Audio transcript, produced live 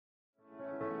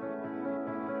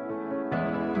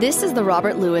This is the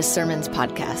Robert Lewis Sermons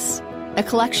Podcast, a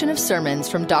collection of sermons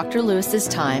from Dr. Lewis's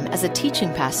time as a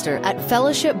teaching pastor at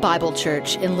Fellowship Bible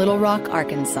Church in Little Rock,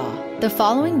 Arkansas. The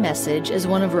following message is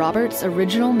one of Robert's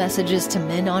original messages to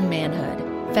men on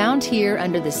manhood, found here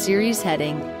under the series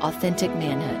heading, Authentic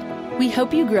Manhood. We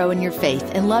hope you grow in your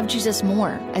faith and love Jesus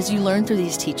more as you learn through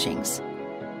these teachings.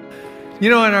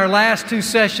 You know, in our last two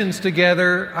sessions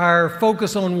together, our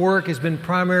focus on work has been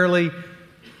primarily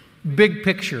big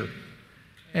picture.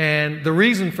 And the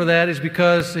reason for that is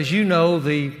because, as you know,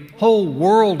 the whole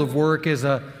world of work is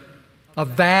a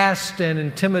vast and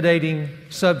intimidating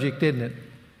subject, isn't it?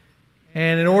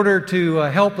 And in order to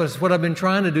help us, what I've been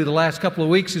trying to do the last couple of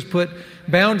weeks is put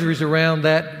boundaries around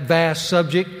that vast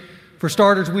subject. For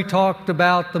starters, we talked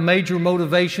about the major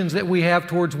motivations that we have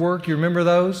towards work. You remember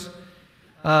those?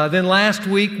 Then last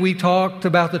week, we talked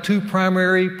about the two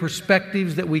primary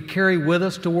perspectives that we carry with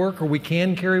us to work, or we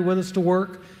can carry with us to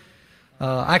work.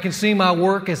 I can see my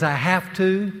work as I have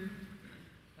to.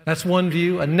 That's one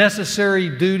view. A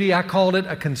necessary duty. I called it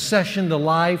a concession to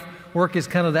life. Work is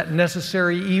kind of that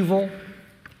necessary evil.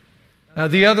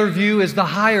 The other view is the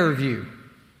higher view.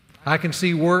 I can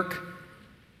see work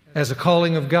as a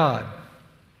calling of God.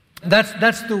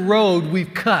 That's the road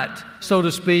we've cut, so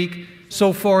to speak,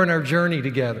 so far in our journey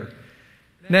together.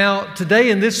 Now, today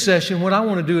in this session, what I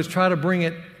want to do is try to bring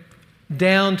it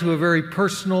down to a very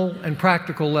personal and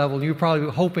practical level. You're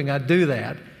probably hoping I do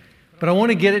that. But I want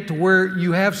to get it to where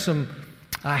you have some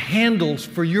handles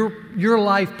for your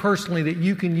life personally that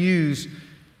you can use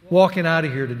walking out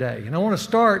of here today. And I want to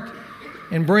start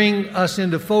and bring us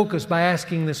into focus by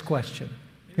asking this question.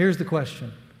 Here's the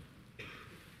question.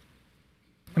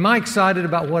 Am I excited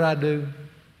about what I do?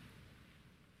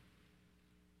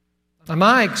 Am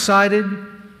I excited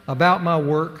about my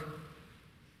work?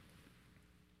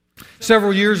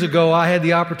 Several years ago, I had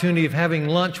the opportunity of having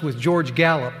lunch with George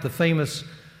Gallup, the famous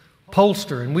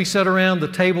pollster, and we sat around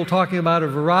the table talking about a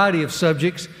variety of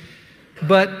subjects,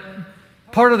 but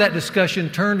part of that discussion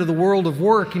turned to the world of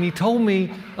work, and he told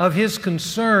me of his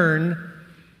concern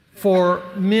for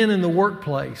men in the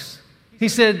workplace. He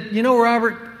said, you know,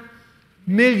 Robert,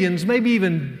 millions, maybe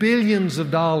even billions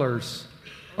of dollars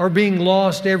are being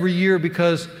lost every year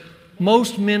because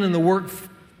most men in the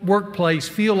workplace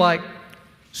feel like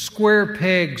square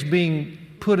pegs being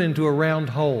put into a round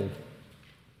hole.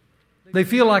 They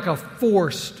feel like a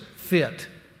forced fit.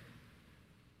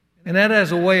 And that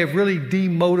has a way of really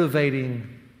demotivating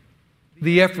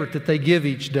the effort that they give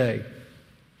each day.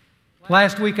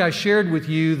 Last week I shared with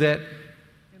you that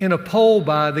in a poll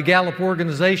by the Gallup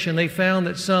organization, they found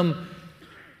that some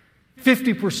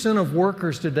 50% of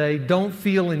workers today don't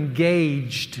feel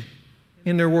engaged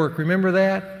in their work. Remember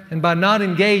that? And by not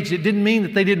engaged, it didn't mean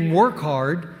that they didn't work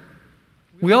hard.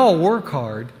 We all work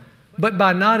hard. But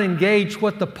by not engaged,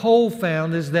 what the poll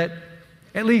found is that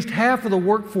at least half of the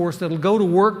workforce that will go to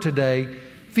work today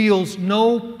feels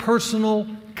no personal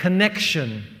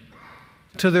connection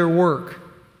to their work.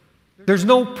 There's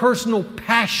no personal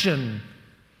passion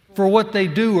for what they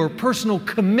do or personal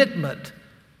commitment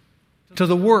to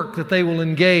the work that they will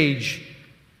engage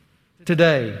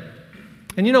today.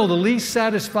 And you know, the least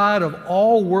satisfied of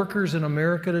all workers in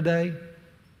America today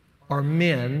are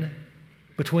men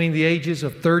between the ages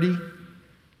of 30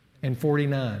 and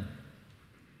 49.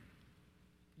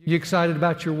 You excited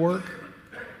about your work?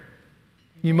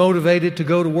 You motivated to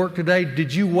go to work today?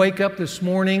 Did you wake up this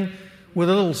morning with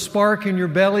a little spark in your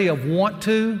belly of want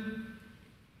to?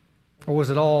 Or was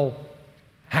it all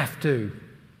have to?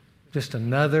 Just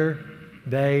another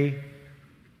day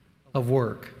of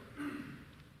work.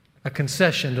 A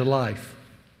concession to life.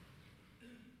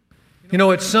 You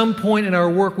know, at some point in our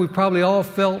work, we've probably all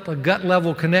felt a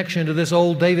gut-level connection to this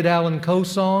old David Allan Coe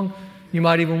song. You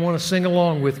might even want to sing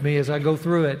along with me as I go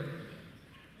through it.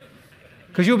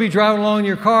 Because you'll be driving along in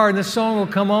your car and this song will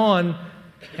come on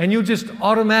and you'll just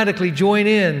automatically join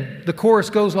in. The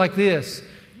chorus goes like this.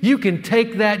 You can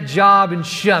take that job and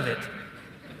shove it.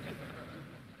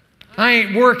 I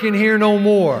ain't working here no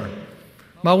more.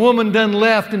 My woman done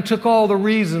left and took all the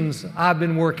reasons I've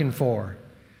been working for.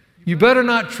 You better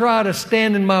not try to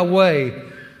stand in my way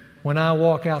when I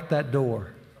walk out that door.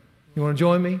 You want to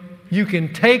join me? You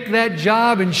can take that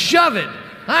job and shove it.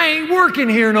 I ain't working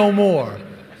here no more.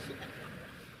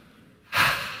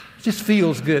 Just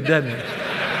feels good, doesn't it?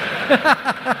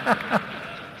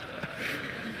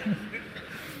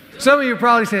 Some of you are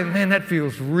probably saying, man, that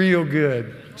feels real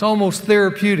good. It's almost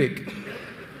therapeutic.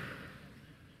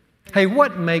 Hey,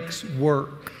 what makes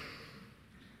work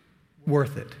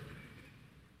worth it?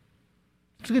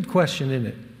 It's a good question, isn't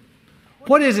it?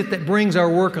 What is it that brings our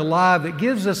work alive, that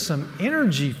gives us some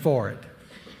energy for it?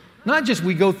 Not just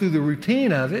we go through the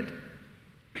routine of it.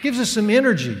 It gives us some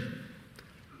energy.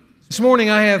 This morning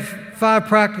I have 5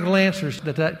 practical answers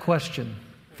to that question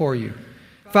for you.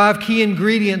 5 key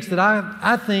ingredients that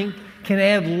I think can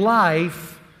add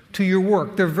life to your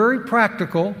work. They're very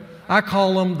practical. I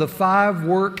call them the 5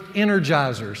 work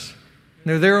energizers.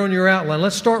 They're there on your outline.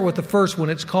 Let's start with the first one.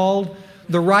 It's called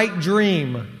the right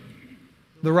dream.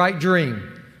 The right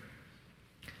dream.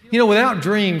 You know, without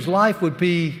dreams, life would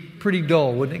be pretty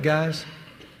dull, wouldn't it, guys?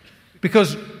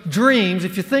 Because dreams,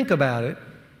 if you think about it,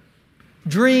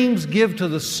 dreams give to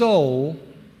the soul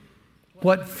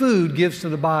what food gives to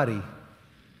the body.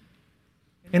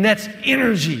 And that's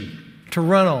energy to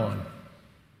run on.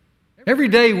 Every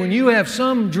day when you have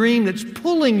some dream that's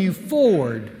pulling you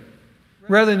forward,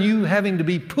 rather than you having to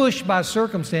be pushed by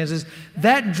circumstances,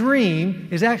 that dream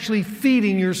is actually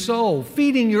feeding your soul,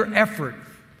 feeding your effort,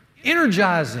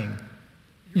 energizing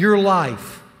your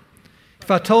life. If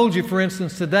I told you, for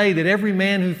instance, today that every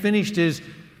man who finished his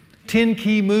 10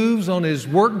 key moves on his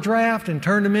work draft and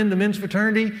turned them into men's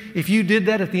fraternity, if you did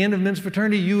that at the end of men's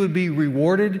fraternity, you would be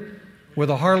rewarded with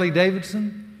a Harley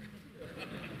Davidson?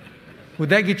 Would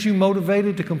that get you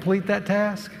motivated to complete that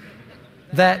task?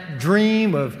 That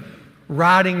dream of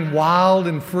riding wild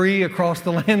and free across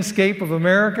the landscape of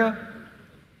America?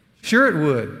 Sure it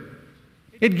would.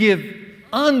 It'd give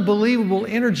unbelievable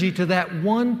energy to that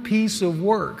one piece of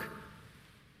work.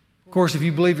 Of course, if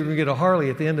you believe you're going to get a Harley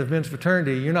at the end of men's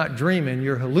fraternity, you're not dreaming,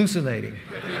 you're hallucinating.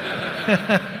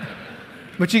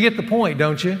 But you get the point,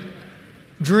 don't you?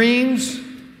 Dreams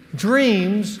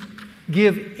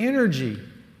give energy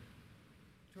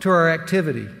to our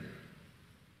activity.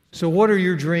 So what are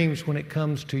your dreams when it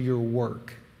comes to your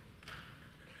work?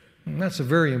 And that's a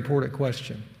very important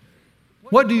question.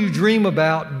 What do you dream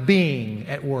about being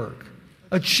at work,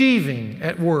 achieving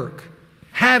at work,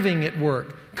 having at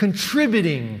work,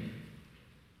 contributing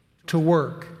to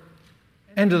work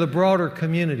and to the broader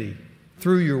community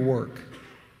through your work?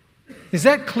 Is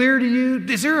that clear to you?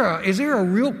 Is there a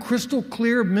real crystal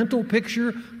clear mental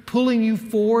picture pulling you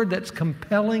forward that's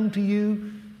compelling to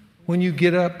you when you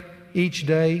get up each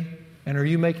day? And are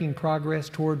you making progress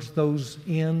towards those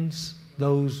ends,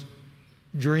 those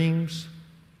dreams?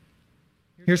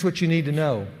 Here's what you need to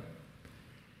know.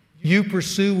 You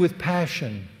pursue with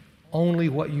passion only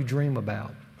what you dream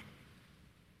about.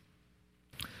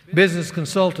 Business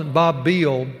consultant Bob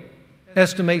Beal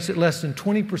estimates that less than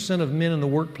 20% of men in the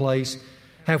workplace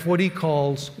have what he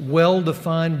calls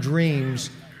well-defined dreams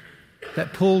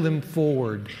that pull them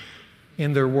forward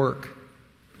in their work.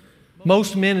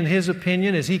 Most men, in his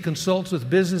opinion, as he consults with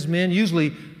businessmen,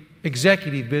 usually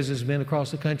executive businessmen across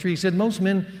the country, he said most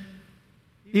men,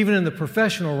 even in the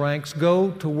professional ranks,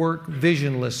 go to work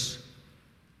visionless.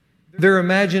 Their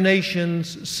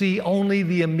imaginations see only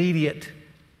the immediate.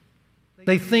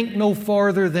 They think no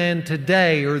farther than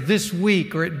today or this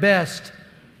week or at best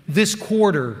this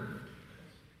quarter.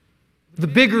 The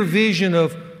bigger vision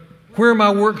of where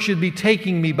my work should be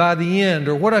taking me by the end,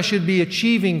 or what I should be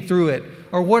achieving through it,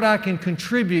 or what I can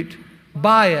contribute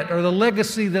by it, or the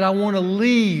legacy that I want to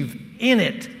leave in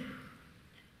it.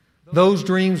 Those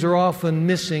dreams are often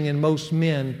missing in most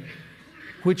men,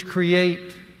 which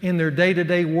create in their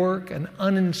day-to-day work an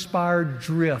uninspired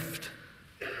drift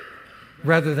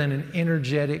rather than an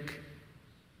energetic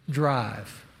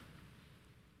drive.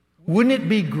 Wouldn't it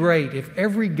be great if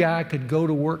every guy could go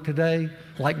to work today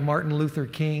like Martin Luther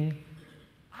King?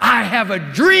 I have a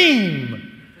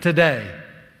dream today.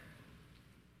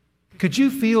 Could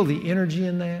you feel the energy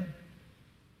in that?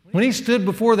 When he stood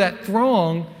before that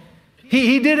throng,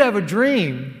 he did have a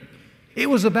dream. It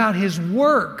was about his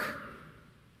work.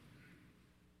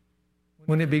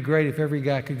 Wouldn't it be great if every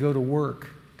guy could go to work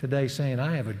today saying,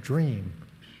 I have a dream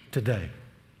today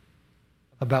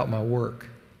about my work?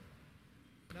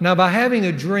 Now, by having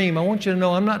a dream, I want you to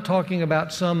know I'm not talking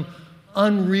about some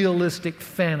unrealistic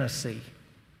fantasy.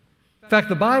 In fact,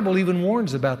 the Bible even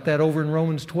warns about that over in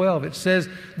Romans 12. It says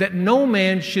that no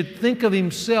man should think of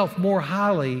himself more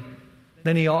highly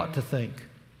than he ought to think.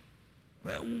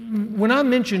 When I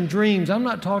mention dreams, I'm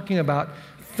not talking about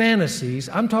fantasies.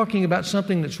 I'm talking about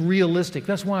something that's realistic.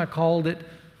 That's why I called it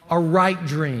a right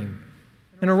dream.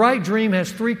 And a right dream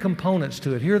has 3 components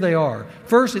to it. Here they are.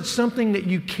 First, it's something that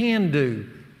you can do.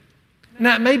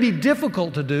 Now, it may be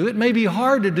difficult to do. It may be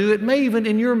hard to do. It may even,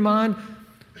 in your mind,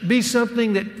 be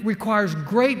something that requires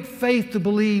great faith to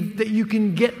believe that you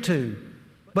can get to.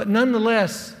 But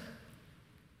nonetheless,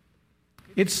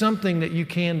 it's something that you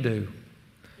can do.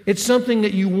 It's something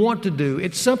that you want to do.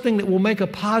 It's something that will make a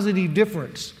positive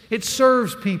difference. It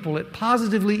serves people. It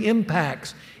positively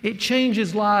impacts. It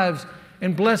changes lives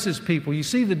and blesses people. You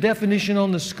see the definition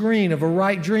on the screen of a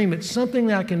right dream. It's something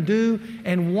that I can do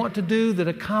and want to do that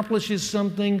accomplishes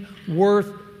something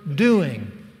worth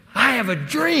doing. I have a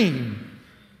dream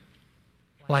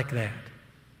like that.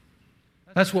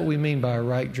 That's what we mean by a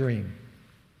right dream.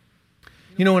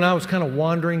 You know, when I was kind of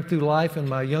wandering through life in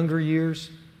my younger years,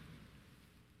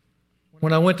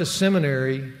 when I went to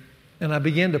seminary and I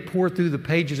began to pour through the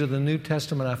pages of the New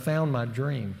Testament, I found my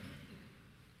dream.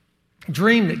 A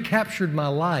dream that captured my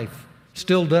life,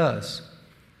 still does.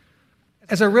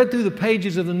 As I read through the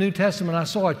pages of the New Testament, I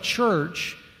saw a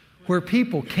church where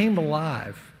people came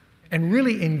alive and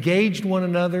really engaged one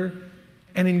another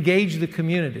and engaged the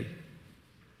community.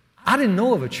 I didn't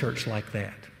know of a church like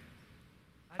that.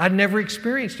 I'd never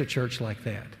experienced a church like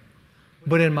that.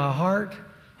 But in my heart,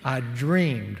 I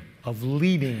dreamed of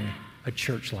leading a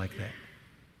church like that.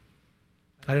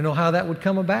 I didn't know how that would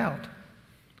come about.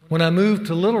 When I moved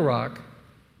to Little Rock,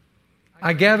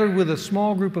 I gathered with a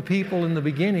small group of people in the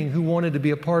beginning who wanted to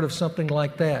be a part of something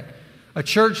like that. A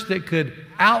church that could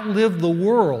outlive the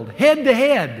world, head to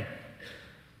head.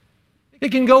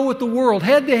 It can go with the world,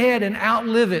 head to head, and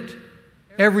outlive it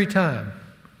every time.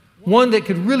 One that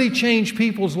could really change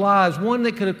people's lives, one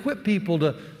that could equip people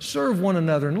to serve one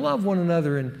another and love one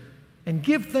another and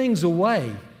give things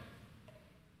away.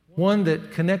 One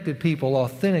that connected people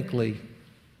authentically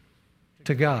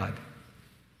to God.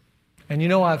 And you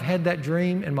know, I've had that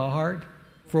dream in my heart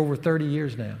for over 30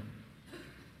 years now.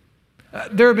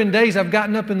 There have been days I've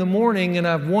gotten up in the morning and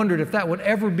I've wondered if that would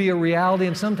ever be a reality,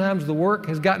 and sometimes the work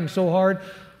has gotten so hard,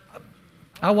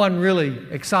 I wasn't really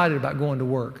excited about going to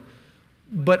work.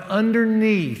 But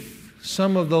underneath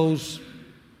some of those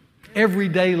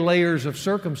everyday layers of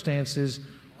circumstances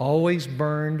always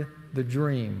burned the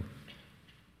dream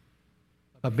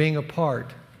of being a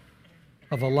part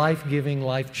of a life-giving,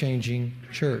 life-changing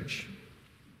church.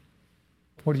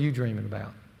 What are you dreaming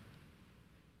about?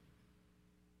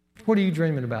 What are you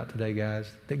dreaming about today, guys,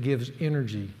 that gives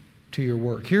energy to your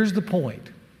work? Here's the point.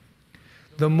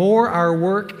 The more our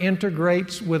work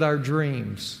integrates with our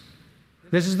dreams,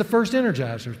 this is the first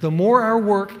energizer. The more our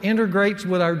work integrates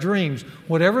with our dreams,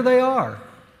 whatever they are,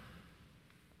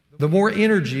 the more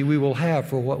energy we will have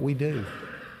for what we do.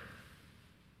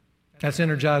 That's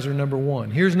energizer number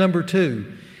one. Here's number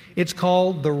two. It's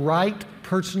called the right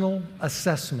personal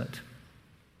assessment.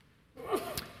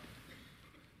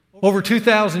 Over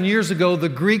 2,000 years ago, the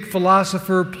Greek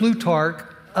philosopher Plutarch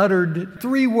uttered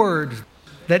 3 words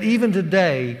that even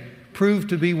today prove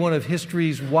to be one of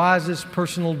history's wisest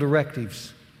personal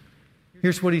directives.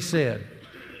 Here's what he said.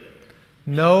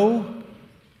 Know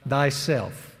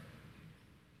thyself.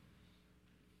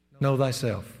 Know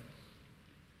thyself.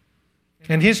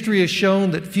 And history has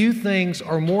shown that few things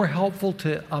are more helpful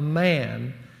to a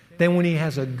man than when he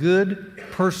has a good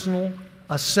personal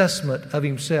assessment of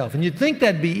himself. And you'd think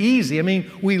that'd be easy. I mean,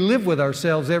 we live with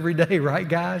ourselves every day, right,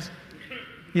 guys?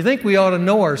 You think we ought to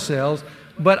know ourselves.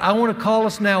 But I want to call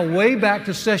us now way back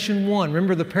to session 1.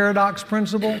 Remember the paradox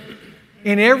principle?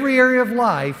 In every area of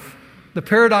life, the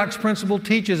paradox principle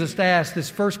teaches us to ask this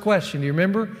first question. Do you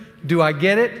remember? Do I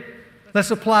get it?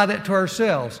 Let's apply that to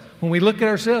ourselves. When we look at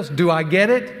ourselves, do I get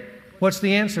it? What's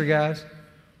the answer, guys?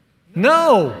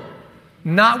 No,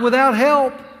 not without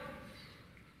help.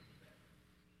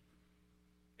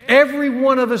 Every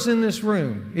one of us in this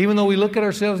room, even though we look at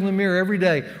ourselves in the mirror every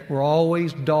day, we're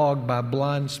always dogged by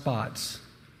blind spots,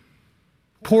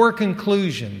 poor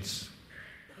conclusions,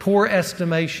 poor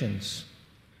estimations.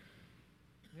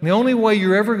 And the only way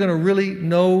you're ever going to really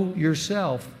know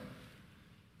yourself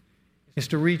is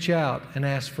to reach out and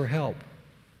ask for help.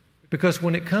 Because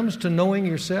when it comes to knowing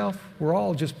yourself, we're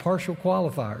all just partial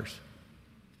qualifiers.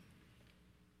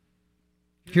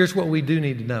 Here's what we do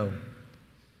need to know.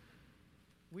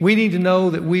 We need to know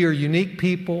that we are unique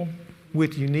people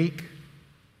with unique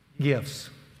gifts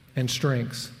and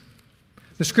strengths.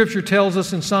 The Scripture tells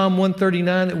us in Psalm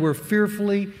 139 that we're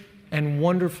fearfully and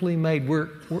wonderfully made. We're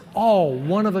all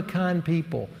one-of-a-kind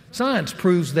people. Science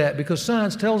proves that because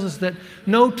science tells us that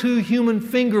no 2 human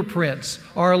fingerprints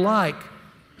are alike.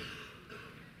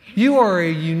 You are a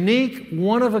unique,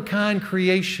 one-of-a-kind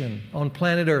creation on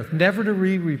planet Earth, never to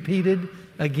be repeated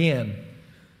again.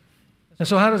 And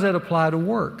so how does that apply to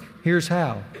work? Here's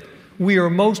how. We are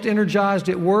most energized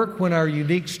at work when our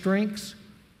unique strengths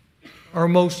are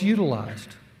most utilized.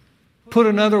 Put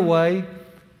another way,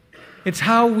 it's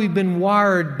how we've been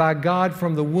wired by God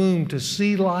from the womb to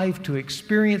see life, to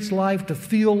experience life, to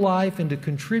feel life, and to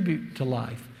contribute to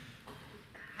life.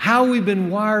 How we've been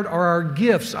wired are our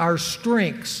gifts, our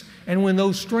strengths. And when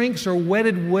those strengths are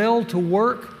wedded well to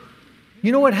work,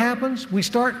 you know what happens? We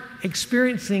start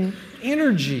experiencing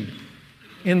energy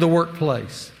in the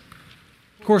workplace.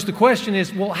 Of course, the question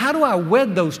is, well, how do I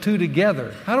wed those two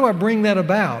together? How do I bring that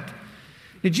about?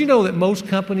 Did you know that most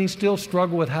companies still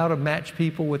struggle with how to match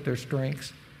people with their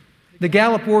strengths? The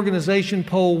Gallup organization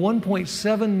polled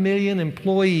 1.7 million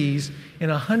employees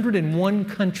in 101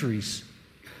 countries.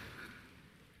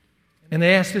 And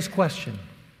they asked this question: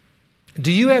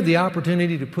 do you have the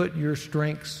opportunity to put your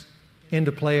strengths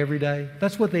into play every day?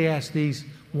 That's what they asked these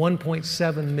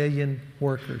 1.7 million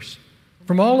workers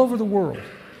from all over the world.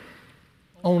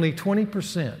 Only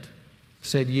 20%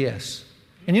 said yes.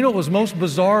 And you know what was most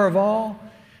bizarre of all?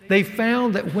 They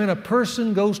found that when a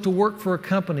person goes to work for a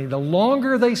company, the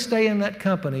longer they stay in that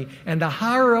company and the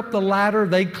higher up the ladder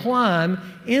they climb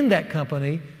in that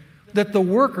company, that the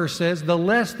worker says the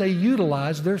less they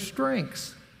utilize their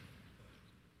strengths.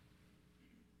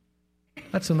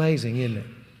 That's amazing, isn't it?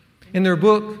 In their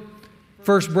book,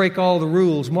 First Break All the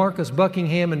Rules, Marcus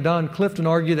Buckingham and Don Clifton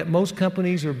argue that most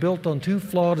companies are built on two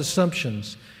flawed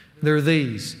assumptions. They're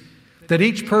these: that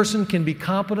each person can be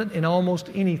competent in almost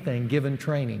anything given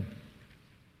training.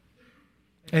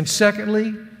 And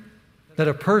secondly, that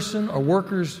a person or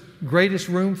worker's greatest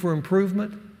room for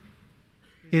improvement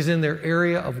is in their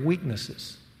area of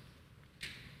weaknesses.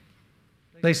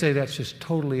 They say that's just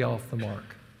totally off the mark.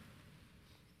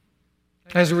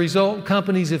 As a result,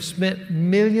 companies have spent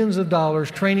millions of dollars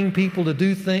training people to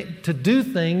do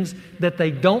things that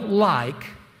they don't like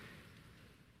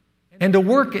and to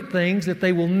work at things that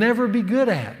they will never be good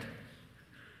at.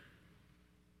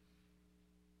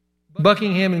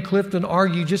 Buckingham and Clifton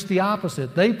argue just the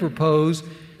opposite. They propose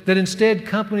that instead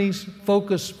companies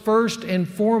focus first and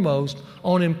foremost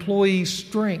on employees'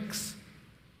 strengths.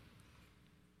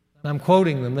 I'm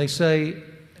quoting them. They say,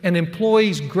 an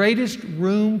employee's greatest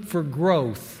room for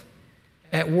growth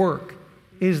at work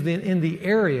is in the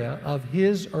area of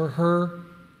his or her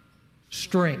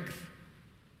strength.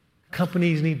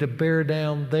 Companies need to bear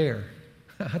down there.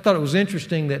 I thought it was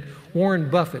interesting that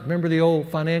Warren Buffett, remember the old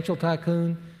financial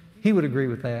tycoon? He would agree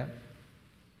with that.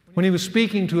 When he was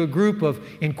speaking to a group of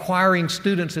inquiring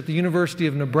students at the University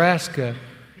of Nebraska,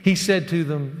 he said to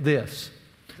them this: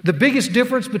 the biggest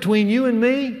difference between you and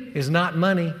me is not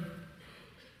money.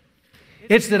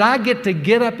 It's that I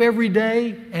get up every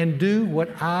day and do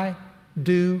what I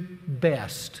do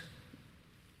best.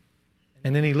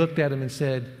 And then he looked at him and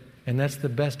said, and that's the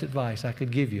best advice I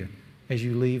could give you as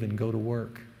you leave and go to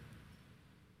work.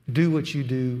 Do what you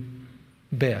do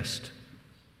best.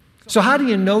 So how do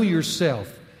you know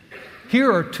yourself? Here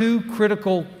are two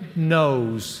critical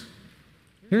knows.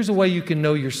 Here's a way you can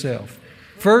know yourself.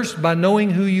 First, by knowing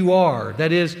who you are,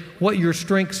 that is, what your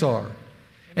strengths are.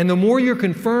 And the more you're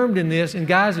confirmed in this, and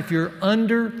guys, if you're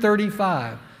under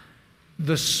 35,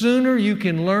 the sooner you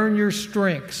can learn your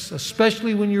strengths,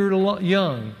 especially when you're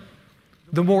young,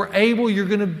 the more able you're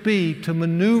going to be to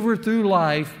maneuver through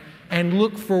life and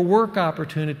look for work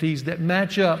opportunities that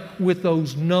match up with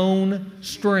those known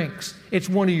strengths. It's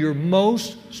one of your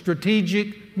most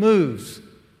strategic moves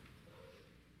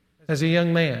as a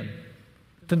young man,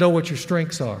 to know what your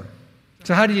strengths are.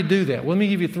 So how do you do that? Well, let me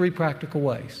give you 3 practical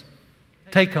ways.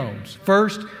 Take-homes.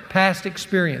 First, past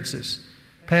experiences.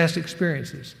 Past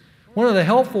experiences. One of the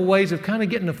helpful ways of kind of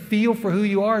getting a feel for who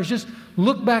you are is just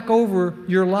look back over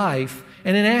your life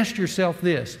and then ask yourself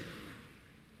this: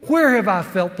 where have I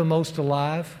felt the most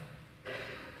alive?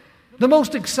 The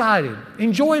most excited?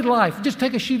 Enjoyed life? Just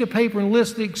take a sheet of paper and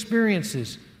list the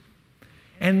experiences.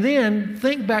 And then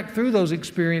think back through those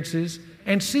experiences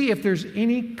and see if there's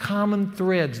any common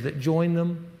threads that join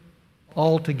them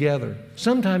all together.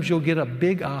 Sometimes you'll get a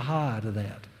big aha to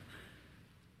that.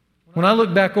 When I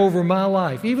look back over my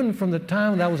life, even from the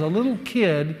time that I was a little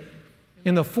kid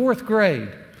in the 4th grade,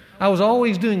 I was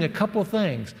always doing a couple of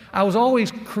things. I was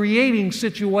always creating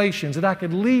situations that I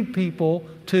could lead people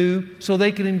to so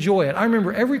they could enjoy it. I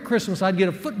remember every Christmas I'd get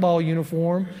a football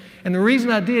uniform, and the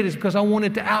reason I did is because I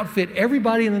wanted to outfit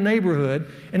everybody in the neighborhood,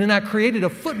 and then I created a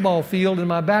football field in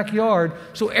my backyard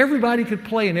so everybody could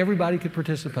play and everybody could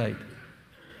participate.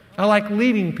 I like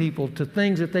leading people to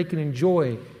things that they can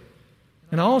enjoy,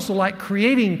 and I also like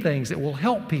creating things that will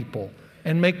help people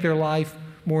and make their life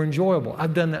more enjoyable.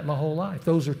 I've done that my whole life.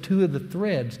 Those are 2 of the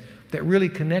threads that really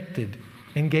connected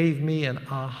and gave me an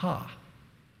aha.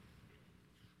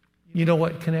 You know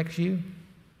what connects you?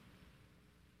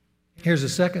 Here's the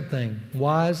second thing: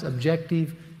 wise,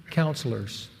 objective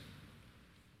counselors.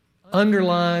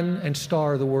 Underline and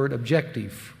star the word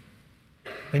objective.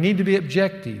 They need to be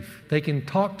objective. They can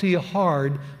talk to you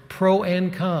hard, pro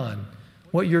and con,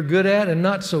 what you're good at and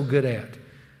not so good at,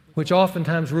 which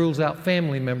oftentimes rules out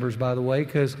family members, by the way,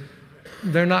 because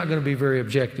they're not going to be very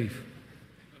objective.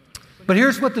 But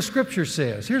here's what the Scripture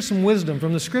says. Here's some wisdom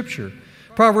from the Scripture.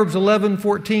 Proverbs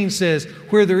 11:14 says,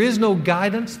 where there is no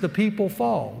guidance, the people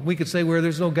fall. We could say where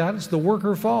there's no guidance, the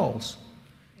worker falls.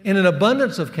 In an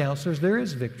abundance of counselors, there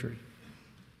is victory.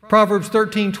 Proverbs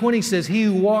 13:20 says, he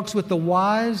who walks with the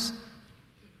wise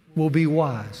will be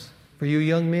wise. For you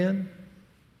young men,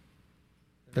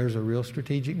 there's a real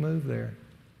strategic move there.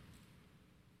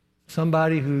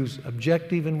 Somebody who's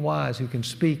objective and wise, who can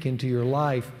speak into your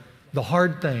life the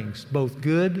hard things, both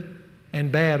good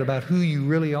and bad, about who you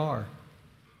really are.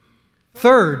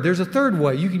 Third, there's a third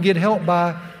way. You can get help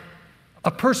by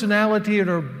a personality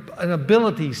or an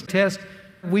abilities test.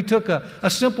 We took a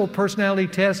simple personality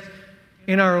test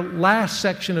in our last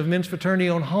section of Men's Fraternity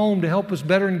on Home to help us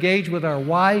better engage with our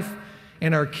wife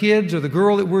and our kids or the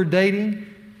girl that we're dating.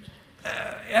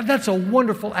 That's a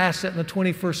wonderful asset in the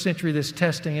 21st century, this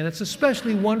testing. And it's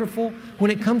especially wonderful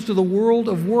when it comes to the world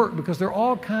of work, because there are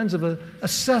all kinds of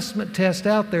assessment tests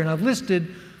out there. And I've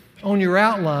listed on your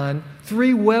outline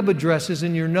 3 web addresses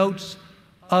in your notes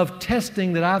of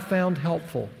testing that I found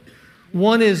helpful.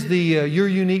 One is the Your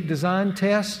Unique Design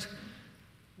Test,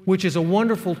 which is a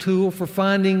wonderful tool for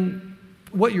finding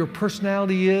what your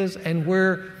personality is and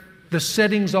where the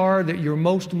settings are that you're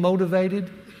most motivated.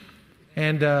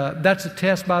 And that's a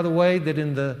test, by the way, that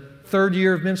in the 3rd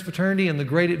year of Men's Fraternity and the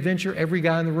Great Adventure, every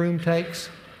guy in the room takes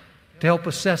to help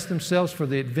assess themselves for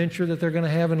the adventure that they're going to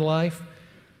have in life.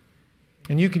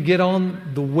 And you can get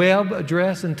on the web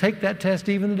address and take that test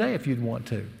even today if you'd want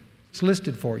to. It's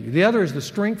listed for you. The other is the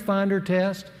Strength Finder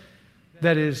test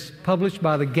that is published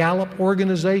by the Gallup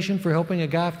organization for helping a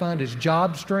guy find his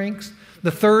job strengths.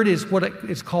 The third is what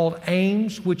it's called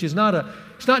AIMS, which is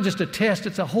it's not just a test,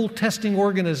 it's a whole testing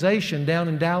organization down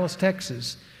in Dallas,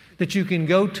 Texas, that you can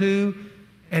go to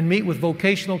and meet with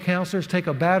vocational counselors, take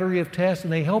a battery of tests,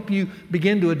 and they help you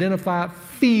begin to identify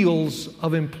fields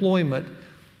of employment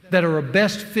that are a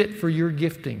best fit for your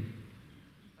gifting.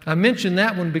 I mention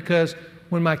that one because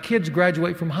when my kids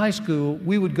graduate from high school,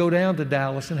 we would go down to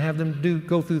Dallas and have them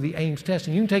go through the AIMS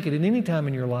testing. You can take it at any time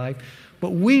in your life,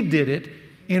 but we did it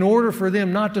in order for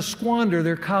them not to squander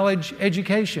their college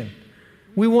education.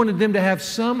 We wanted them to have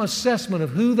some assessment of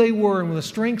who they were and the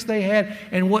strengths they had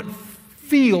and what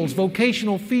fields,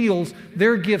 vocational fields,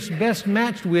 their gifts best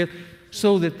matched with,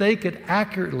 so that they could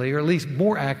accurately, or at least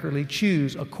more accurately,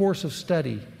 choose a course of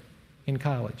study in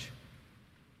college.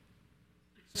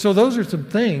 So those are some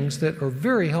things that are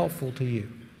very helpful to you.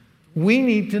 We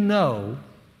need to know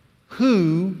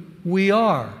who we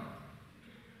are.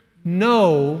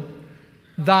 Know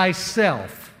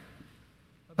thyself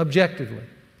objectively.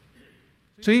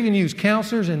 So you can use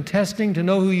counselors and testing to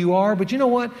know who you are, but you know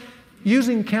what?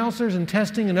 Using counselors and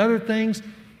testing and other things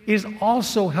is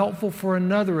also helpful for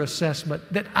another assessment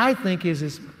that I think is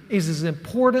as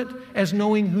important as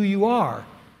knowing who you are.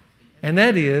 And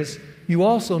that is, you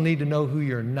also need to know who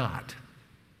you're not.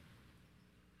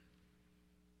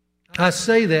 I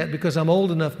say that because I'm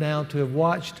old enough now to have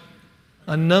watched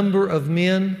a number of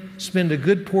men spend a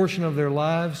good portion of their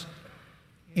lives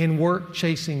in work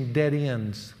chasing dead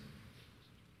ends.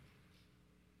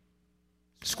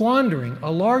 Squandering a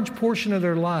large portion of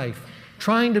their life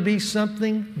trying to be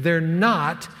something they're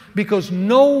not, because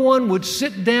no one would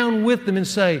sit down with them and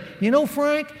say, you know,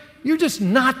 Frank, you're just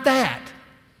not that.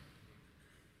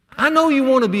 I know you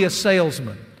want to be a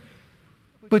salesman,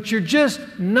 but you're just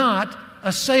not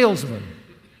a salesman.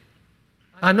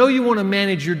 I know you want to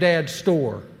manage your dad's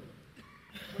store,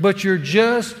 but you're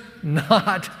just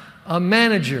not a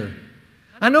manager.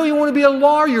 I know you want to be a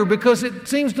lawyer because it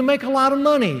seems to make a lot of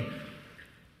money,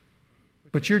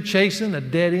 but you're chasing a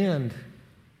dead end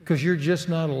because you're just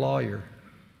not a lawyer.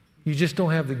 You just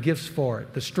don't have the gifts for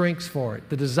it, the strengths for it,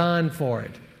 the design for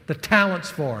it, the talents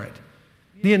for it,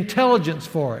 the intelligence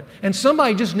for it. And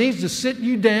somebody just needs to sit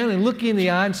you down and look you in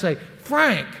the eye and say,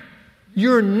 Frank,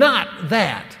 you're not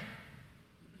that.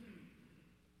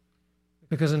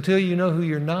 Because until you know who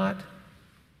you're not,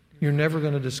 you're never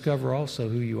going to discover also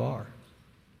who you are.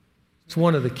 It's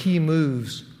one of the key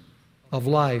moves of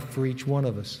life for each one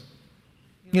of us.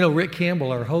 You know, Rick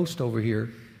Campbell, our host over here,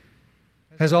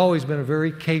 has always been a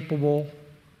very capable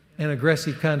and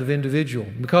aggressive kind of individual.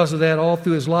 Because of that, all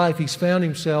through his life, he's found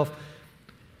himself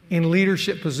in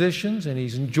leadership positions, and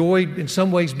he's enjoyed, in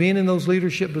some ways, being in those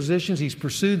leadership positions. He's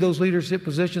pursued those leadership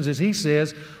positions, as he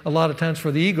says, a lot of times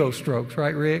for the ego strokes,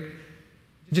 right, Rick?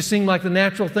 It just seemed like the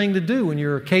natural thing to do when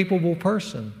you're a capable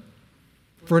person.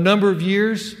 For a number of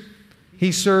years,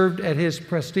 he served at his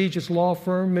prestigious law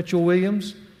firm, Mitchell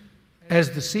Williams,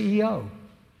 as the CEO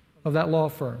of that law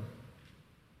firm,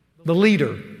 the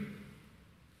leader.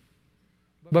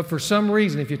 But for some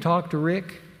reason, if you talk to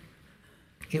Rick,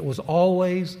 It was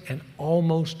always an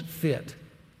almost fit.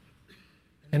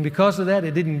 And because of that,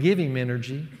 it didn't give him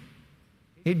energy.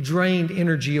 It drained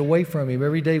energy away from him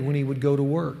every day when he would go to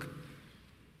work.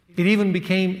 It even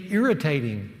became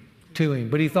irritating to him,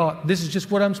 but he thought, this is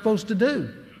just what I'm supposed to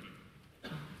do.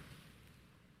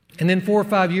 And then 4 or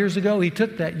 5 years ago, he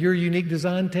took that Your Unique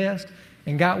Design test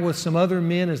and got with some other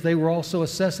men as they were also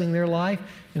assessing their life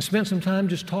and spent some time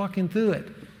just talking through it.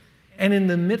 And in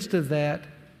the midst of that,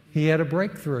 he had a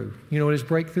breakthrough. You know what his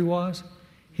breakthrough was?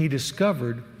 He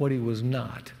discovered what he was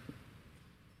not.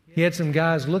 He had some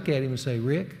guys look at him and say,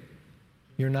 Rick,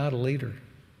 you're not a leader.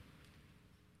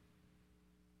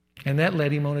 And that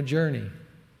led him on a journey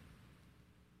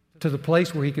to the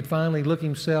place where he could finally look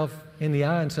himself in the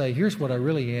eye and say, here's what I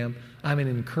really am. I'm an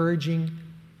encouraging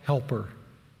helper.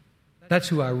 That's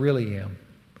who I really am.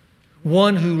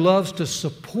 One who loves to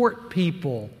support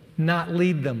people, not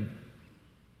lead them.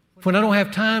 When I don't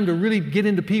have time to really get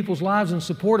into people's lives and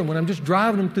support them, when I'm just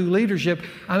driving them through leadership,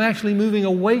 I'm actually moving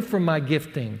away from my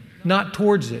gifting, not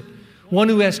towards it. One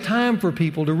who has time for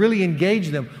people to really engage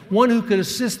them. One who could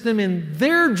assist them in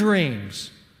their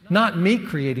dreams, not me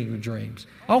creating the dreams.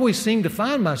 I always seem to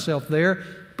find myself there,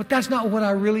 but that's not what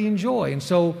I really enjoy. And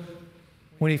so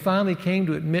when he finally came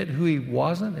to admit who he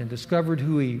wasn't and discovered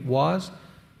who he was,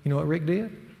 you know what Rick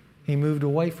did? He moved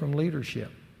away from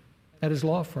leadership at his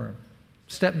law firm.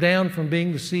 Stepped down from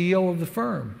being the CEO of the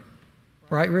firm.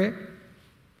 Right, Rick?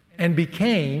 And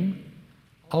became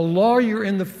a lawyer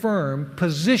in the firm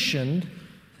positioned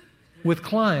with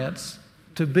clients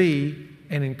to be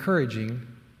an encouraging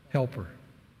helper.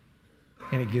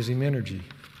 And it gives him energy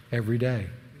every day.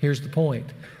 Here's the point.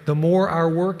 The more our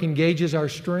work engages our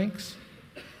strengths,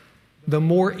 the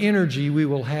more energy we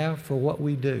will have for what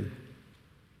we do.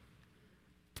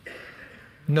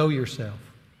 Know yourself.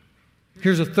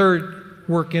 Here's a third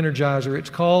work energizer. It's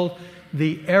called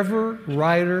the Ever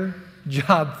Righter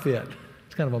Job Fit.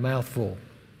 It's kind of a mouthful.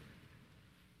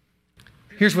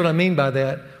 Here's what I mean by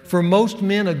that. For most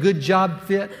men, a good job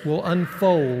fit will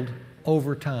unfold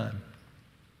over time.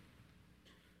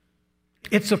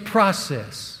 It's a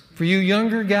process. For you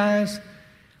younger guys,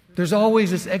 there's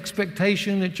always this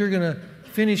expectation that you're going to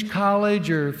finish college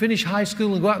or finish high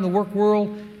school and go out in the work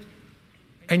world,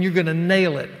 and you're going to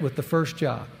nail it with the first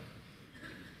job.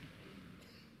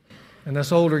 And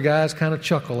us older guys kind of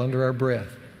chuckle under our breath.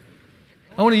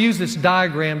 I want to use this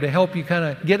diagram to help you kind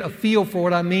of get a feel for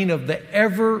what I mean of the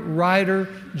Ever Righter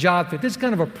Job Fit. This is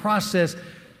kind of a process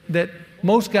that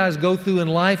most guys go through in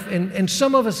life, and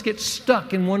some of us get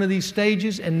stuck in one of these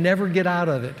stages and never get out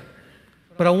of it.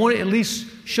 But I want to at least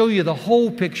show you the whole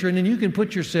picture, and then you can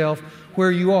put yourself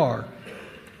where you are.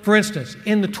 For instance,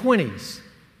 in the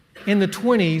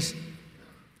 20s,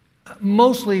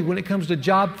 mostly when it comes to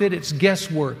job fit, it's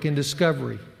guesswork and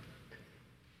discovery.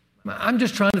 I'm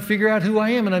just trying to figure out who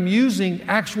I am, and I'm using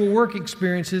actual work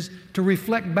experiences to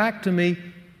reflect back to me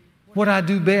what I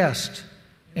do best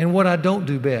and what I don't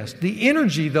do best. The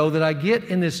energy, though, that I get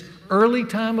in this early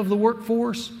time of the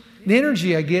workforce, the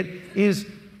energy I get is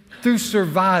through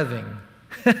surviving.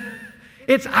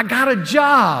 I got a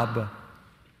job.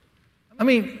 I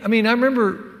mean, I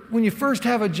remember when you first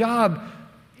have a job,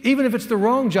 even if it's the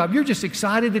wrong job, you're just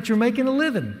excited that you're making a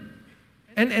living.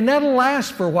 And that'll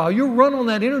last for a while. You'll run on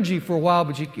that energy for a while,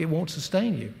 but it won't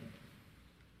sustain you.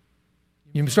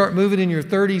 You start moving in your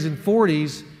 30s and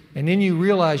 40s, and then you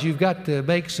realize you've got to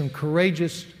make some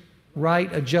courageous,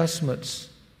 right adjustments.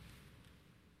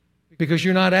 Because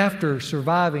you're not after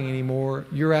surviving anymore,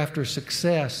 you're after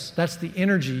success. That's the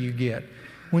energy you get.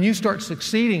 When you start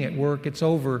succeeding at work, it's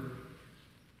over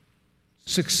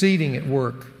succeeding at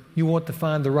work. You want to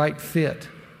find the right fit.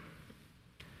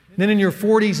 Then in your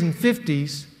 40s and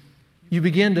 50s, you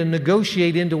begin to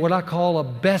negotiate into what I call a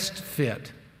best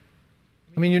fit.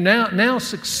 I mean, you're now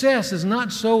success is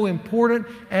not so important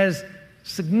as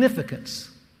significance.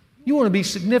 You want to be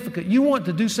significant. You want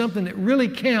to do something that really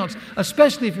counts,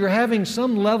 especially if you're having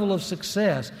some level of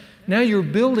success. Now you're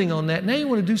building on that. Now you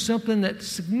want to do something that's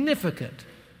significant.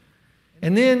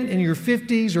 And then in your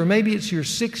 50s, or maybe it's your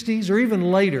 60s, or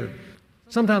even later,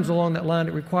 sometimes along that line,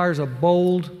 it requires a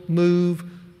bold move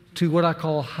to what I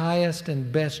call highest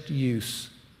and best use.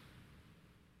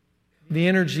 The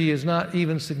energy is not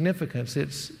even significance,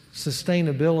 it's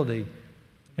sustainability.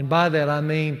 And by that I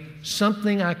mean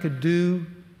something I could do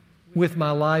with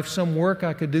my life, some work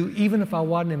I could do even if I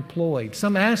wasn't employed,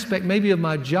 some aspect maybe of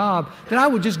my job that I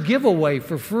would just give away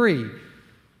for free.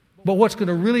 But what's going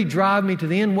to really drive me to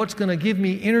the end, what's going to give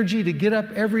me energy to get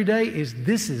up every day is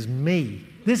this is me.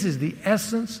 This is the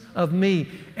essence of me,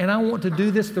 and I want to do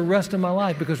this the rest of my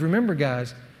life. Because remember,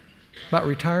 guys, about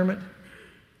retirement,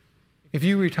 If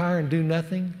you retire and do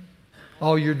nothing,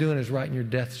 all you're doing is writing your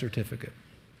death certificate.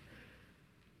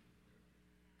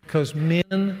 Because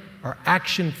men are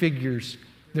action figures.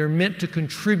 They're meant to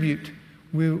contribute.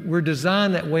 We're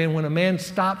designed that way, and when a man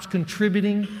stops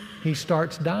contributing, he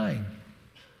starts dying.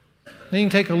 Now you can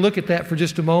take a look at that for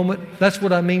just a moment. That's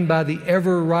what I mean by the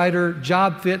ever-righter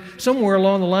job fit. Somewhere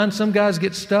along the line, some guys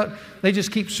get stuck. They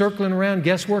just keep circling around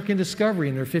guesswork and discovery,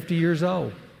 and they're 50 years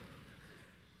old.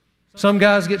 Some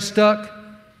guys get stuck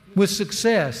with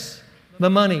success, the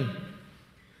money.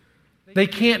 They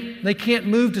can't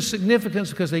move to significance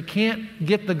because they can't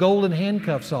get the golden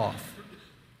handcuffs off.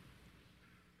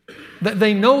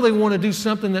 They know they want to do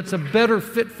something that's a better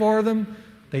fit for them.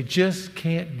 They just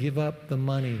can't give up the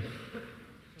money.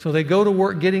 So they go to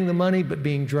work getting the money, but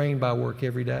being drained by work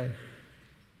every day.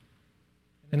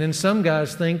 And then some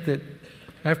guys think that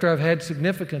after I've had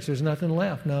significance, there's nothing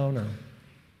left. No.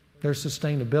 There's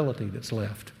sustainability that's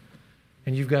left.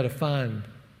 And you've got to find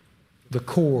the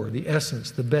core, the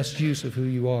essence, the best use of who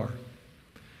you are.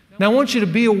 Now I want you to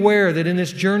be aware that in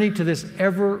this journey to this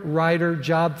ever-righter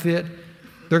job fit,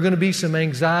 there are going to be some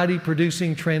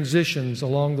anxiety-producing transitions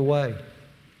along the way.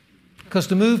 Because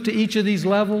to move to each of these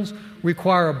levels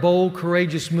require a bold,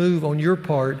 courageous move on your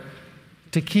part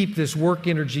to keep this work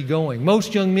energy going.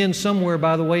 Most young men somewhere,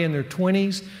 by the way, in their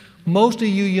 20s, most of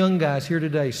you young guys here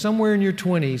today, somewhere in your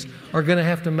 20s, are going to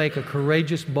have to make a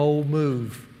courageous, bold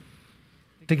move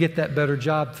to get that better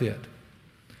job fit.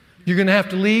 You're going to have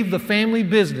to leave the family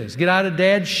business, get out of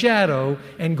Dad's shadow,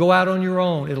 and go out on your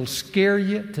own. It'll scare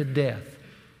you to death.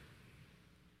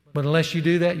 But unless you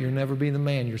do that, you'll never be the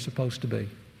man you're supposed to be.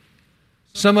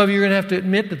 Some of you are going to have to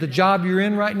admit that the job you're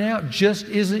in right now just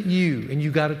isn't you, and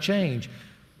you've got to change.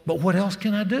 But what else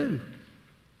can I do?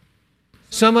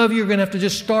 Some of you are going to have to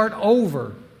just start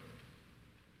over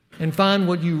and find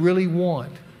what you really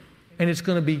want. And it's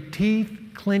going to be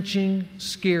teeth-clenching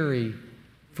scary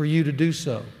for you to do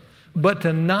so. But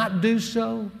to not do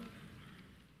so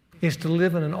is to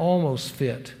live in an almost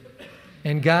fit.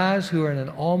 And guys who are in an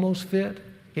almost fit,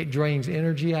 it drains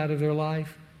energy out of their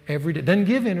life every day. It doesn't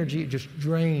give energy, it just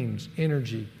drains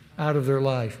energy out of their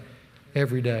life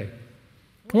every day.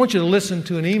 I want you to listen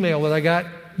to an email that I got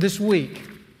this week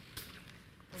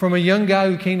from a young guy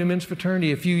who came to men's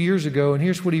fraternity a few years ago, and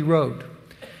here's what he wrote.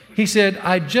 He said,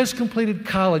 I just completed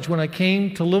college when I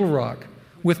came to Little Rock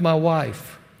with my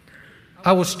wife.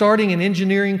 I was starting an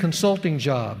engineering consulting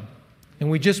job, and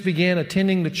we just began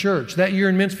attending the church. That year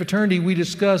in men's fraternity, we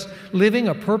discussed living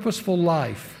a purposeful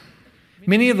life.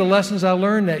 Many of the lessons I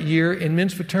learned that year in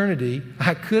men's fraternity,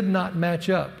 I could not match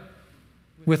up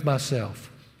with myself.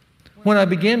 When I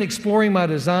began exploring my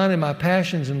design and my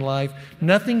passions in life,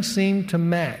 nothing seemed to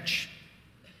match.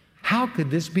 How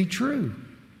could this be true?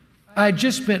 I had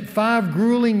just spent 5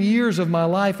 grueling years of my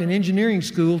life in engineering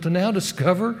school to now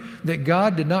discover that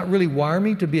God did not really wire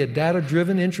me to be a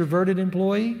data-driven, introverted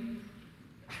employee.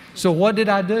 So what did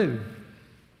I do?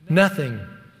 Nothing.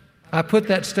 I put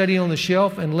that study on the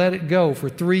shelf and let it go for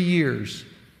 3 years.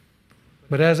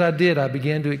 But as I did, I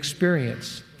began to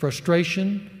experience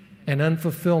frustration and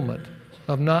unfulfillment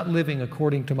of not living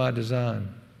according to my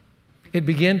design. It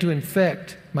began to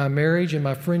infect my marriage and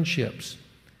my friendships.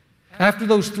 After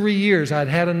those 3 years, I'd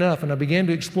had enough, and I began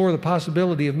to explore the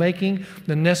possibility of making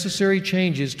the necessary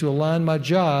changes to align my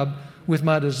job with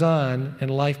my design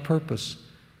and life purpose.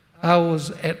 I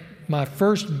was at my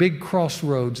first big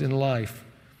crossroads in life.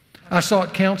 I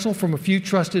sought counsel from a few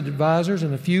trusted advisors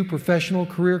and a few professional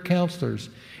career counselors.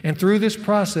 And through this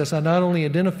process, I not only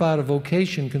identified a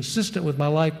vocation consistent with my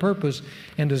life purpose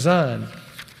and design,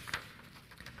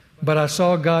 but I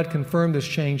saw God confirm this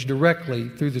change directly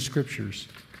through the Scriptures.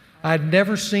 I'd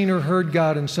never seen or heard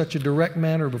God in such a direct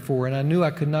manner before, and I knew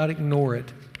I could not ignore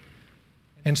it.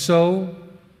 And so,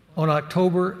 on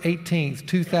October 18th,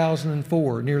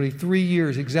 2004, nearly 3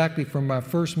 years exactly from my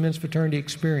first men's fraternity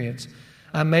experience,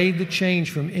 I made the change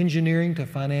from engineering to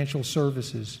financial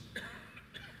services.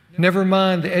 Never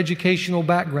mind the educational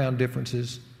background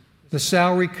differences, the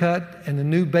salary cut and the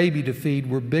new baby to feed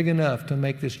were big enough to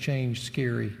make this change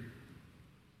scary.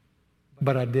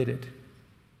 But I did it.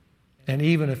 And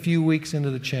even a few weeks into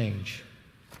the change,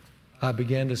 I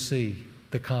began to see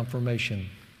the confirmation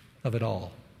of it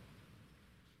all.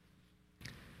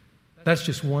 That's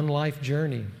just one life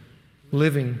journey,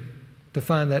 living to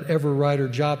find that ever-righter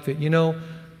job fit. You know,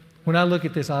 when I look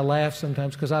at this, I laugh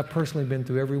sometimes because I've personally been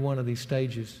through every one of these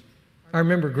stages. I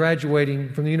remember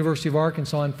graduating from the University of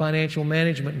Arkansas in financial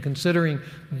management and considering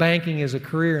banking as a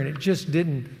career, and it just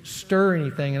didn't stir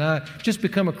anything. And I just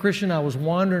become a Christian. I was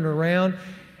wandering around,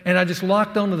 and I just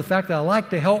locked onto the fact that I like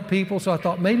to help people, so I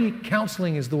thought maybe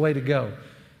counseling is the way to go.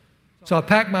 So I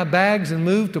packed my bags and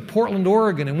moved to Portland,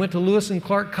 Oregon, and went to Lewis and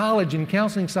Clark College in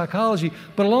counseling psychology.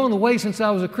 But along the way, since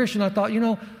I was a Christian, I thought,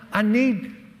 I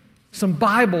need some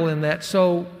Bible in that.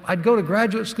 So I'd go to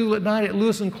graduate school at night at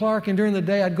Lewis and Clark, and during the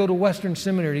day I'd go to Western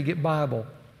Seminary to get Bible.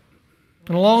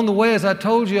 And along the way, as I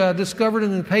told you, I discovered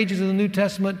in the pages of the New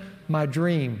Testament my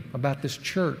dream about this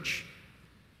church.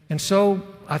 And so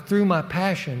I threw my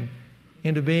passion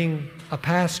into being a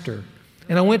pastor.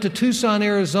 And I went to Tucson,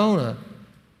 Arizona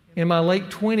in my late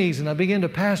 20s, and I began to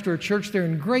pastor a church there,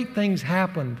 and great things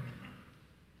happened.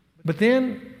 But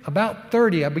then, about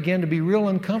 30, I began to be real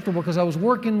uncomfortable because I was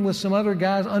working with some other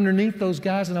guys underneath those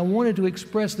guys, and I wanted to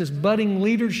express this budding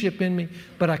leadership in me,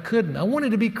 but I couldn't. I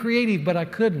wanted to be creative, but I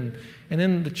couldn't. And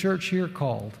then the church here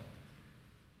called,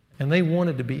 and they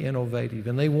wanted to be innovative,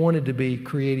 and they wanted to be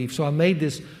creative. So I made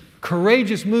this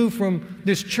courageous move from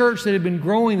this church that had been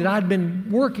growing, that I'd been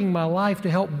working my life to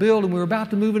help build, and we were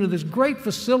about to move into this great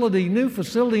facility, new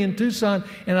facility in Tucson,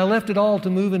 and I left it all to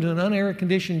move into an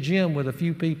unair-conditioned gym with a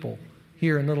few people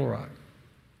here in Little Rock.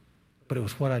 But it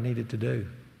was what I needed to do.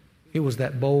 It was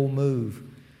that bold move.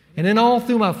 And then all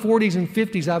through my 40s and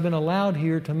 50s, I've been allowed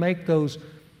here to make those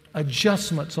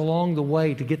adjustments along the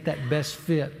way to get that best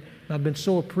fit. And I've been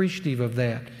so appreciative of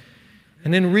that.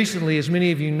 And then recently, as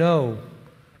many of you know,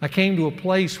 I came to a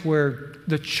place where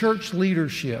the church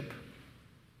leadership,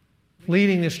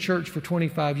 leading this church for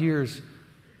 25 years,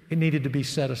 it needed to be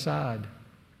set aside.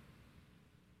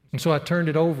 And so I turned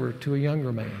it over to a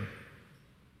younger man.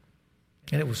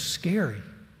 And it was scary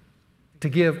to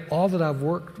give all that I've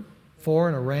worked for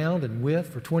and around and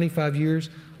with for 25 years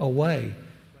away.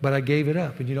 But I gave it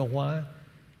up. And you know why?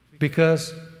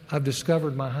 Because I've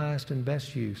discovered my highest and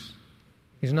best use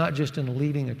is not just in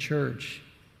leading a church.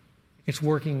 It's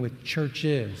working with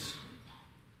churches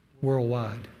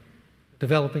worldwide,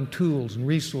 developing tools and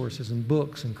resources and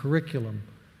books and curriculum,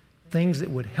 things that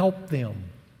would help them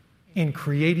in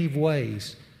creative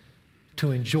ways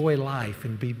to enjoy life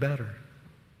and be better.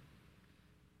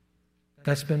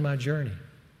 That's been my journey.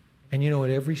 And at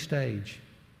every stage,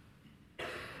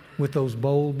 with those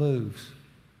bold moves,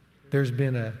 there's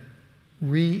been a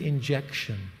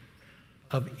re-injection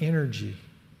of energy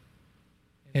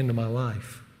into my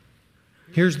life.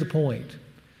 Here's the point.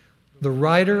 The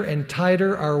righter and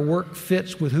tighter our work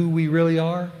fits with who we really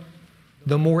are,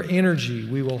 the more energy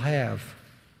we will have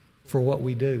for what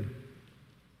we do.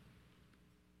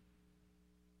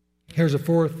 Here's a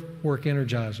fourth work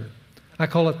energizer. I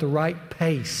call it the right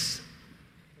pace.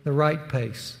 The right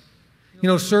pace.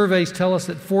 Surveys tell us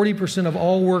that 40% of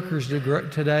all workers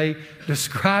today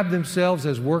describe themselves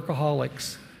as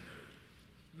workaholics.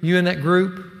 You in that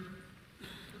group?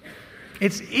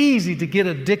 It's easy to get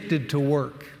addicted to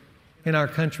work in our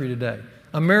country today.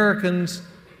 Americans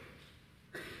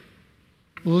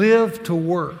live to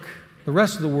work. The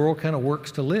rest of the world kind of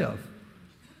works to live.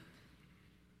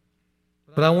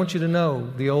 But I want you to know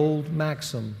the old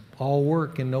maxim, all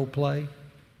work and no play,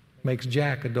 makes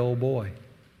Jack a dull boy,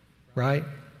 right?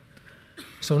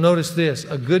 So notice this,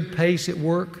 a good pace at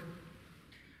work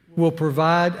will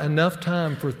provide enough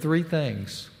time for three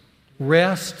things.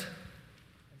 Rest.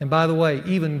 And by the way,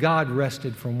 even God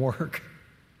rested from work.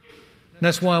 And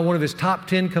that's why one of His top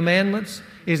 10 commandments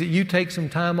is that you take some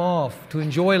time off to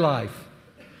enjoy life.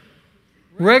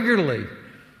 Regularly.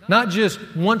 Not just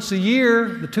once a year,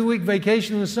 the 2-week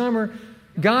vacation in the summer.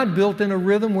 God built in a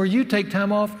rhythm where you take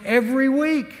time off every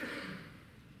week.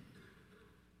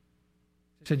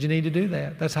 He said you need to do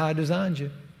that. That's how I designed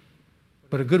you.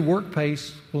 But a good work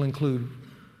pace will include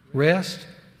rest.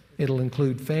 It'll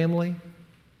include family.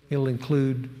 It'll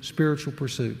include spiritual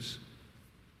pursuits.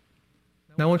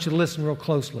 Now I want you to listen real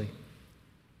closely.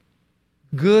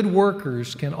 Good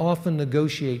workers can often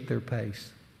negotiate their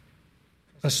pace,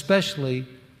 especially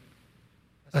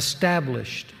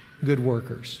established good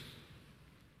workers.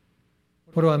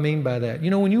 What do I mean by that?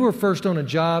 When you were first on a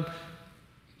job,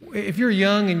 if you're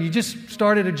young and you just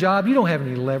started a job, you don't have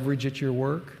any leverage at your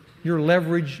work. You're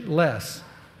leverage-less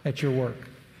at your work.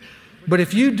 But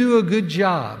if you do a good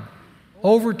job,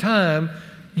 over time,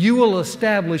 you will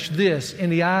establish this in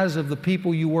the eyes of the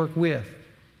people you work with.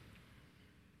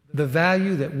 The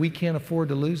value that we can't afford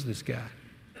to lose this guy.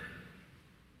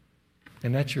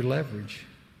 And that's your leverage.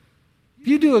 If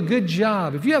you do a good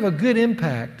job, if you have a good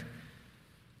impact,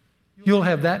 you'll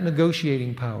have that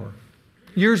negotiating power.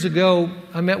 Years ago,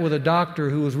 I met with a doctor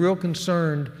who was real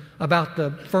concerned about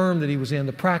the firm that he was in,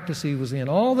 the practice he was in.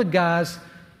 All the guys,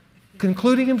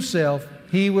 including himself,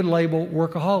 he would label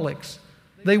workaholics.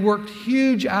 They worked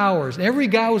huge hours. Every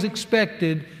guy was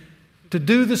expected to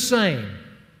do the same.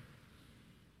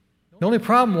 The only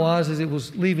problem was it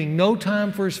was leaving no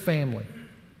time for his family.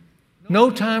 No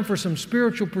time for some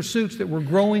spiritual pursuits that were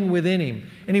growing within him.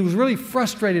 And he was really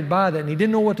frustrated by that, and he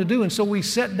didn't know what to do. And so we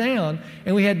sat down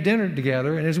and we had dinner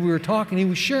together. And as we were talking, he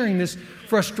was sharing this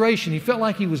frustration. He felt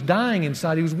like he was dying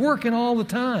inside. He was working all the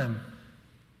time.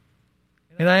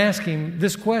 And I asked him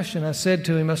this question. I said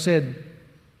to him,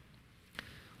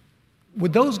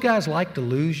 would those guys like to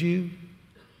lose you?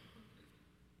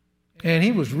 And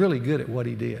he was really good at what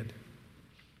he did.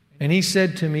 And he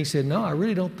said to me, no, I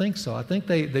really don't think so. I think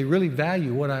they really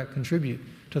value what I contribute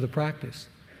to the practice.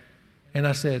 And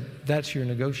I said, that's your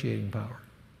negotiating power.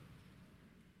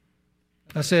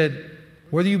 I said,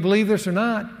 whether you believe this or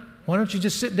not, why don't you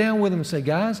just sit down with them and say,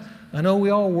 guys, I know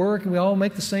we all work and we all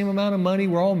make the same amount of money.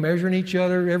 We're all measuring each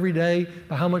other every day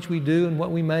by how much we do and what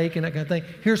we make and that kind of thing.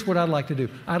 Here's what I'd like to do.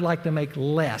 I'd like to make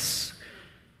less.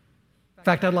 In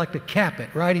fact, I'd like to cap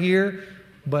it right here,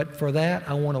 but for that,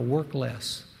 I want to work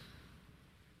less.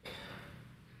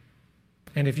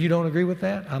 And if you don't agree with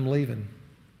that, I'm leaving.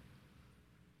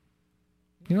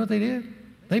 You know what they did?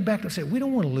 They backed up and said, we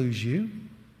don't want to lose you.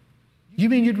 You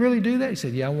mean you'd really do that? He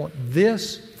said, yeah, I want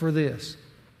this for this.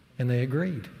 And they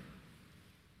agreed.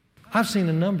 I've seen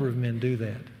a number of men do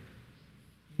that.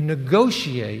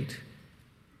 Negotiate,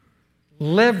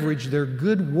 leverage their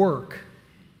good work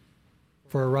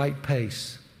for a right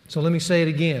pace. So let me say it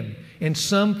again. In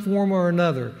some form or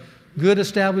another, good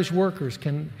established workers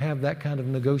can have that kind of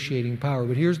negotiating power.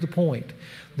 But here's the point.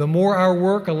 The more our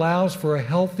work allows for a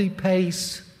healthy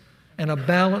pace and a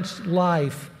balanced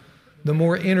life, the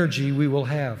more energy we will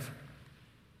have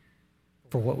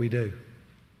for what we do.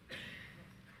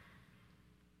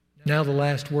 Now the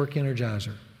last work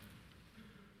energizer.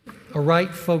 A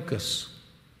right focus.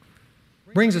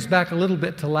 Brings us back a little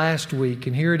bit to last week,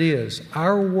 and here it is.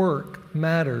 Our work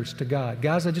matters to God.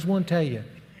 Guys, I just want to tell you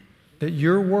that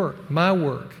your work, my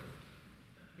work,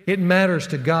 it matters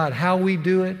to God. How we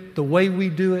do it, the way we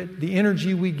do it, the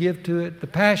energy we give to it, the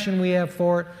passion we have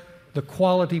for it, the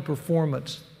quality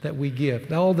performance that we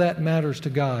give. All that matters to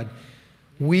God.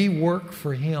 We work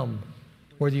for Him,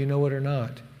 whether you know it or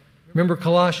not. Remember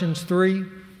Colossians 3?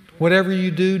 Whatever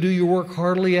you do, do your work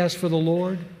heartily as for the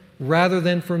Lord, rather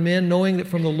than for men, knowing that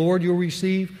from the Lord you'll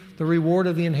receive the reward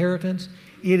of the inheritance.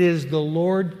 It is the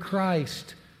Lord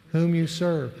Christ whom you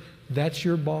serve. That's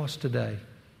your boss today.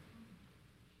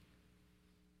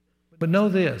 But know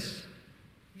this,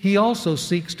 He also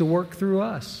seeks to work through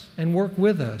us and work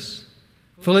with us.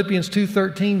 Philippians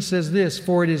 2:13 says this,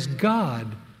 for it is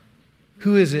God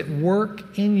who is at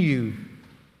work in you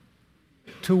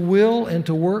to will and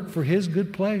to work for His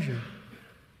good pleasure.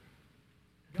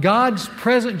 God's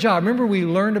present job. Remember we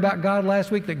learned about God last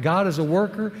week, that God is a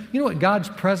worker. You know what God's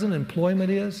present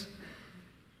employment is?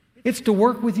 It's to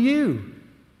work with you.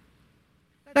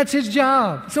 That's His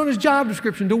job. It's on His job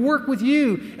description, to work with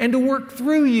you and to work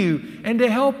through you and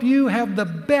to help you have the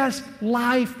best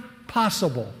life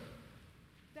possible.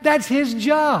 That's His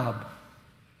job.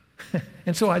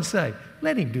 And so I'd say,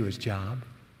 let Him do His job.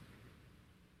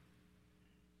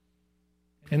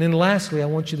 And then lastly, I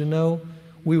want you to know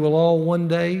we will all one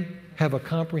day have a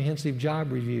comprehensive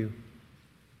job review.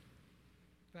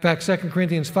 In fact, 2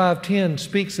 Corinthians 5:10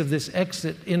 speaks of this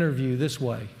exit interview this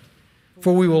way.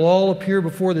 For we will all appear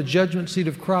before the judgment seat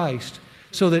of Christ,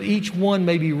 so that each one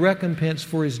may be recompensed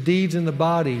for his deeds in the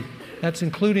body, that's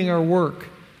including our work,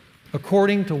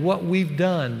 according to what we've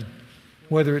done,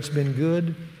 whether it's been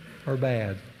good or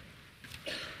bad.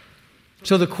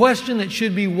 So the question that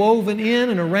should be woven in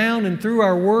and around and through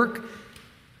our work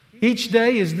each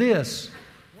day is this: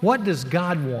 what does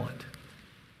God want?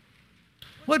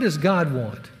 What does God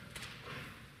want?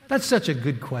 That's such a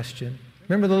good question.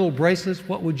 Remember the little bracelets,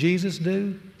 what would Jesus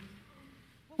do?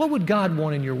 What would God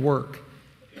want in your work?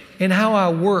 And how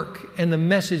I work and the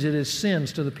message that it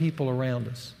sends to the people around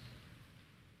us.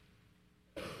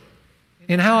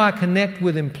 And how I connect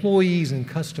with employees and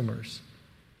customers.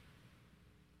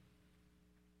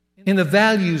 In the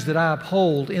values that I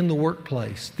uphold in the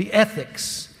workplace, the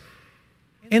ethics,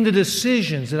 in the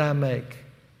decisions that I make,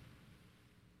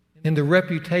 in the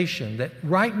reputation that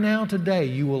right now today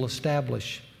you will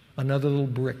establish another little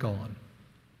brick on.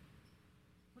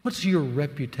 What's your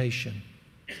reputation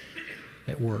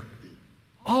at work?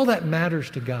 All that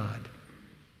matters to God.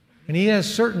 And He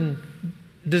has certain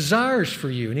desires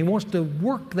for you, and He wants to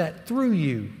work that through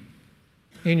you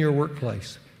in your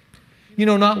workplace. You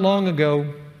know, not long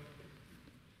ago,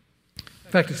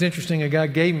 in fact, it's interesting, a guy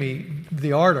gave me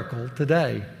the article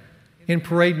today. In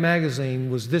Parade magazine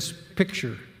was this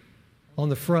picture on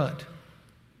the front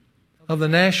of the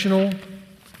national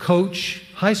coach,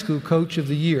 high school coach of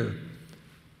the year.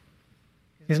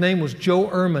 His name was Joe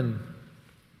Ehrman.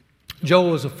 Joe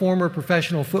was a former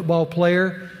professional football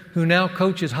player who now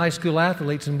coaches high school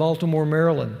athletes in Baltimore,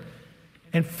 Maryland.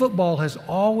 And football has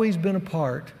always been a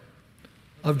part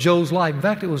of Joe's life. In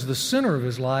fact, it was the center of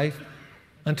his life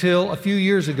until a few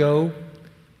years ago,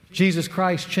 Jesus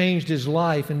Christ changed his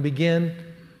life and began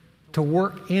to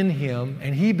work in him,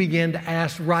 and he began to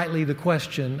ask rightly the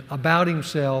question about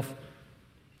himself,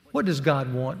 what does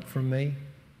God want from me?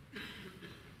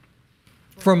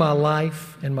 For my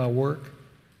life and my work?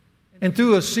 And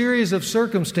through a series of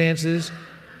circumstances,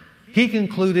 he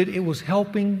concluded it was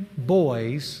helping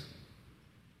boys,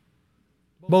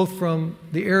 both from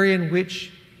the area in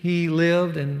which he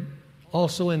lived and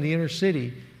also in the inner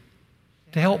city,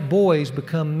 to help boys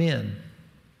become men.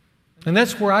 And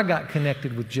that's where I got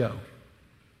connected with Joe.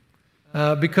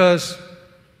 Because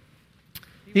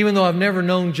even though I've never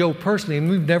known Joe personally and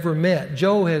we've never met,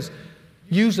 Joe has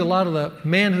used a lot of the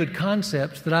manhood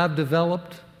concepts that I've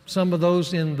developed, some of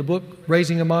those in the book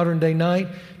Raising a Modern Day Knight,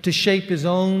 to shape his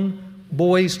own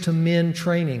boys to men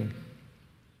training.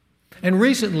 And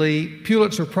recently,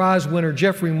 Pulitzer Prize winner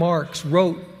Jeffrey Marks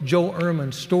wrote Joe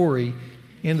Ehrmann's story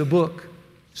in the book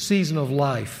Season of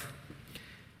Life.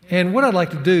 And what I'd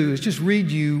like to do is just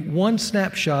read you one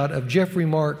snapshot of Jeffrey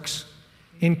Marks'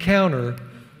 encounter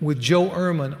with Joe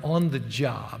Ehrmann on the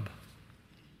job.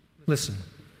 Listen.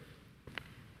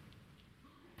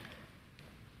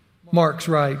 Marks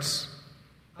writes,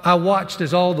 I watched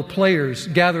as all the players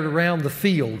gathered around the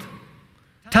field.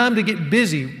 Time to get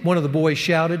busy, one of the boys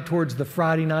shouted towards the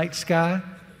Friday night sky.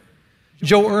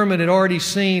 Joe Ehrmann had already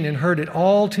seen and heard it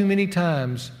all too many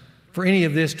times for any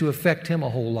of this to affect him a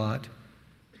whole lot.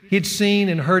 He had seen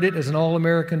and heard it as an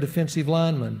All-American defensive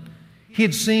lineman. He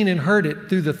had seen and heard it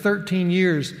through the 13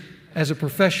 years as a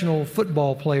professional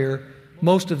football player,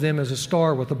 most of them as a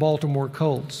star with the Baltimore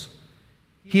Colts.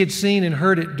 He had seen and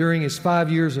heard it during his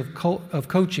 5 years of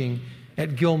coaching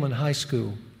at Gilman High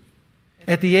School.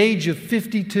 At the age of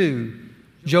 52,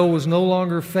 Joe was no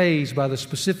longer fazed by the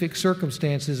specific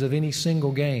circumstances of any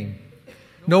single game.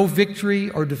 No victory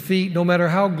or defeat, no matter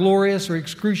how glorious or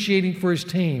excruciating for his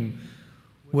team,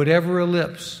 would ever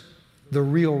ellipse the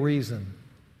real reason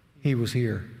he was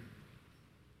here: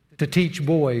 to teach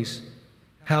boys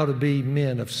how to be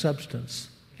men of substance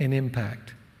and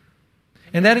impact.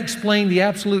 And that explained the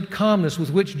absolute calmness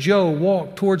with which Joe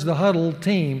walked towards the huddled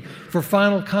team for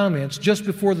final comments just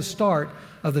before the start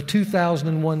of the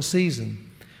 2001 season.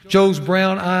 Joe's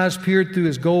brown eyes peered through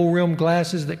his gold-rimmed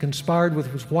glasses that conspired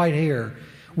with his white hair,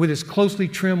 with his closely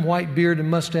trimmed white beard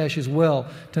and mustache as well,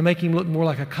 to make him look more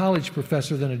like a college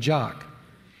professor than a jock.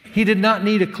 He did not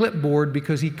need a clipboard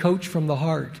because he coached from the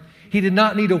heart. He did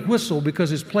not need a whistle because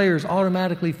his players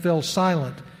automatically fell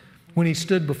silent when he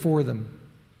stood before them.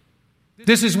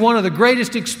 This is one of the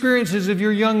greatest experiences of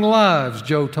your young lives,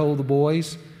 Joe told the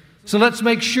boys. So let's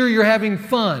make sure you're having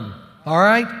fun, all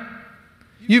right?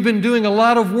 You've been doing a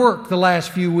lot of work the last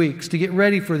few weeks to get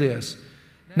ready for this.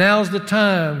 Now's the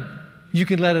time you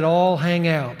can let it all hang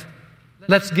out.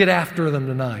 Let's get after them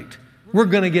tonight. We're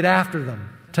going to get after them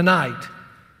tonight,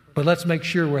 but let's make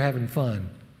sure we're having fun.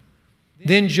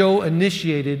 Then Joe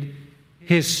initiated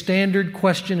his standard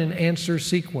question and answer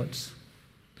sequence.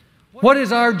 What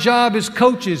is our job as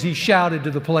coaches? He shouted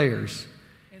to the players.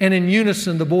 And in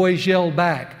unison, the boys yelled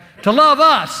back, to love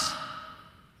us.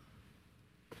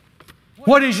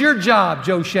 What is your job?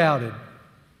 Joe shouted.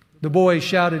 The boys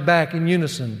shouted back in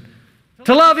unison,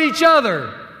 to love each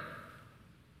other.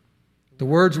 The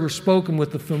words were spoken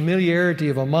with the familiarity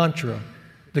of a mantra,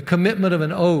 the commitment of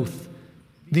an oath,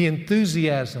 the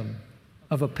enthusiasm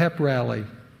of a pep rally.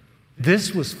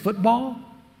 This was football?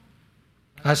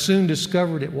 I soon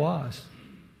discovered it was.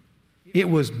 It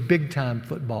was big-time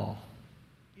football.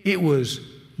 It was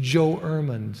Joe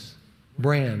Ehrmann's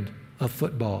brand of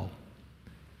football.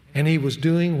 And he was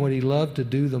doing what he loved to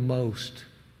do the most.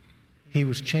 He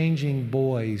was changing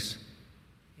boys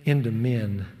into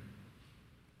men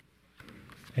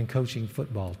and coaching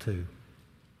football too.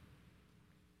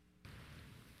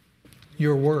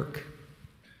 Your work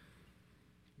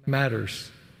matters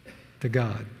to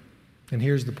God. And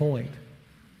here's the point.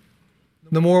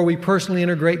 The more we personally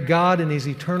integrate God and His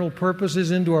eternal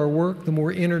purposes into our work, the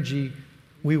more energy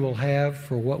we will have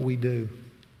for what we do.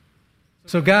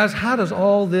 So guys, how does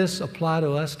all this apply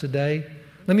to us today?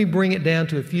 Let me bring it down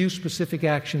to a few specific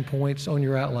action points on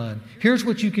your outline. Here's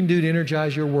what you can do to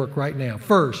energize your work right now.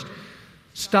 First,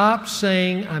 stop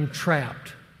saying, I'm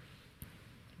trapped.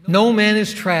 No man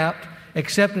is trapped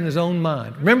except in his own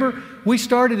mind. Remember, we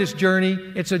started this journey.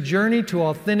 It's a journey to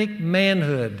authentic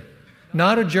manhood,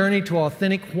 not a journey to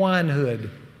authentic winehood.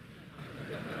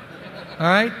 All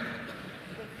right?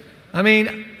 I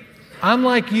mean, I'm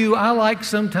like you. I like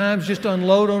sometimes just to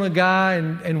unload on a guy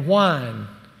and whine.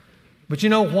 But you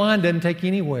know, whine doesn't take you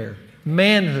anywhere.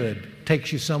 Manhood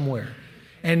takes you somewhere.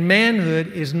 And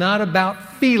manhood is not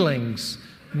about feelings.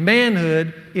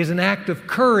 Manhood is an act of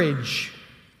courage.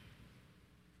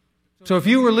 So if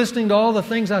you were listening to all the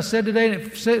things I said today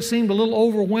and it seemed a little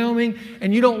overwhelming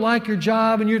and you don't like your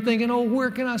job and you're thinking, oh,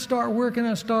 where can I start? Where can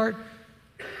I start?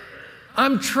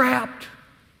 I'm trapped.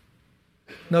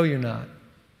 No, you're not.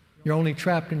 You're only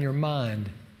trapped in your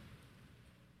mind.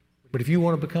 But if you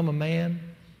want to become a man,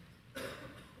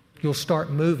 you'll start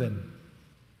moving.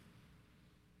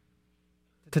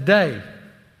 Today,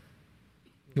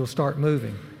 you'll start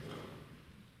moving.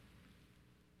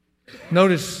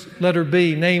 Notice letter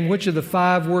B, name which of the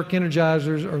 5 work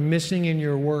energizers are missing in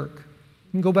your work.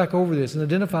 You can go back over this and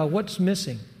identify what's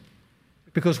missing.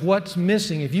 Because what's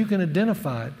missing, if you can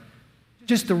identify it,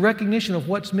 just the recognition of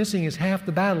what's missing is half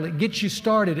the battle. It gets you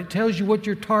started. It tells you what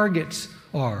your targets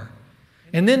are.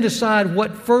 And then decide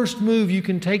what first move you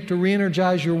can take to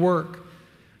re-energize your work.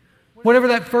 Whatever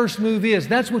that first move is,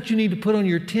 that's what you need to put on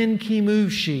your 10 key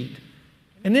move sheet.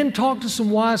 And then talk to some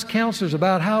wise counselors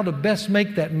about how to best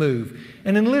make that move.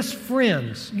 And enlist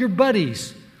friends, your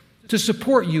buddies, to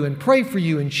support you and pray for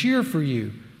you and cheer for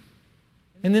you.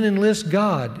 And then enlist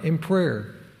God in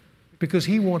prayer because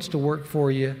He wants to work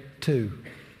for you too.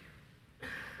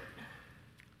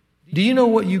 Do you know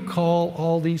what you call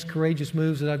all these courageous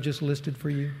moves that I've just listed for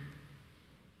you?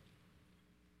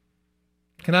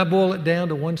 Can I boil it down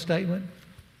to one statement?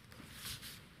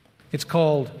 It's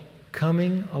called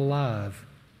coming alive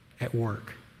at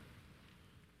work.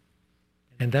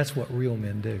 And that's what real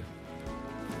men do.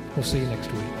 We'll see you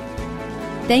next week.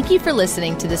 Thank you for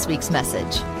listening to this week's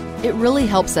message. It really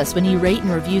helps us when you rate and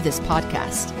review this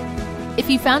podcast. If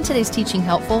you found today's teaching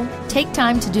helpful, take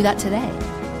time to do that today.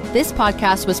 This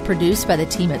podcast was produced by the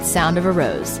team at Sound of a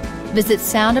Rose. Visit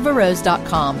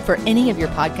soundofarose.com for any of your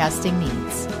podcasting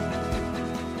needs.